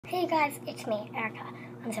Hey guys, it's me, Erica,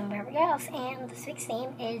 on Some Perfect Girls, and this week's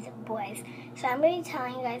theme is boys. So I'm going to be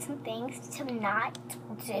telling you guys some things to not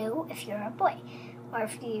do if you're a boy, or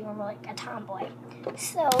if you're like a tomboy.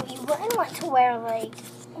 So you wouldn't want to wear you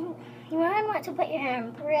wouldn't want to put your hair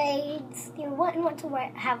in braids, you wouldn't want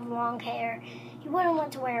to have long hair, you wouldn't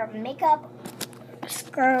want to wear makeup,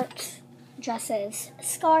 skirts, dresses,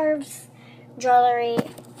 scarves, jewelry,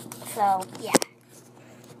 so yeah.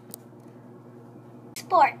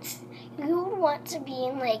 Sports. You would want to be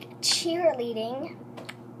in like cheerleading,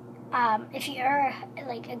 if you're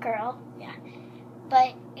like a girl, yeah.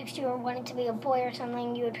 But if you were wanting to be a boy or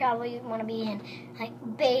something, you would probably want to be in like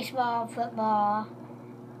baseball, football,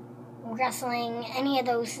 wrestling, any of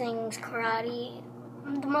those things, karate.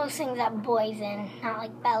 The most things that boys in, not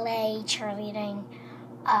like ballet, cheerleading,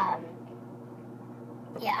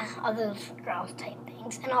 yeah, all those girls type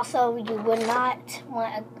things. And also, you would not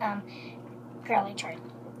want a girly shirt.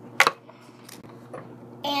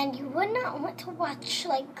 And you would not want to watch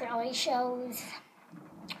like girly shows.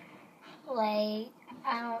 Like,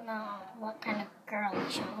 I don't know what kind of girly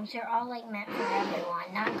shows. They're all like meant for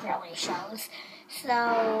everyone, not girly shows.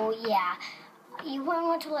 So yeah, you wouldn't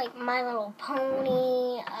want to like My Little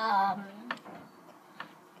Pony,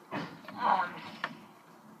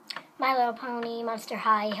 My Little Pony, Monster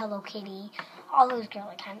High, Hello Kitty, all those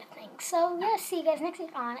girly kind of things. So yeah, see you guys next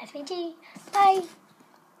week on SVG. Bye.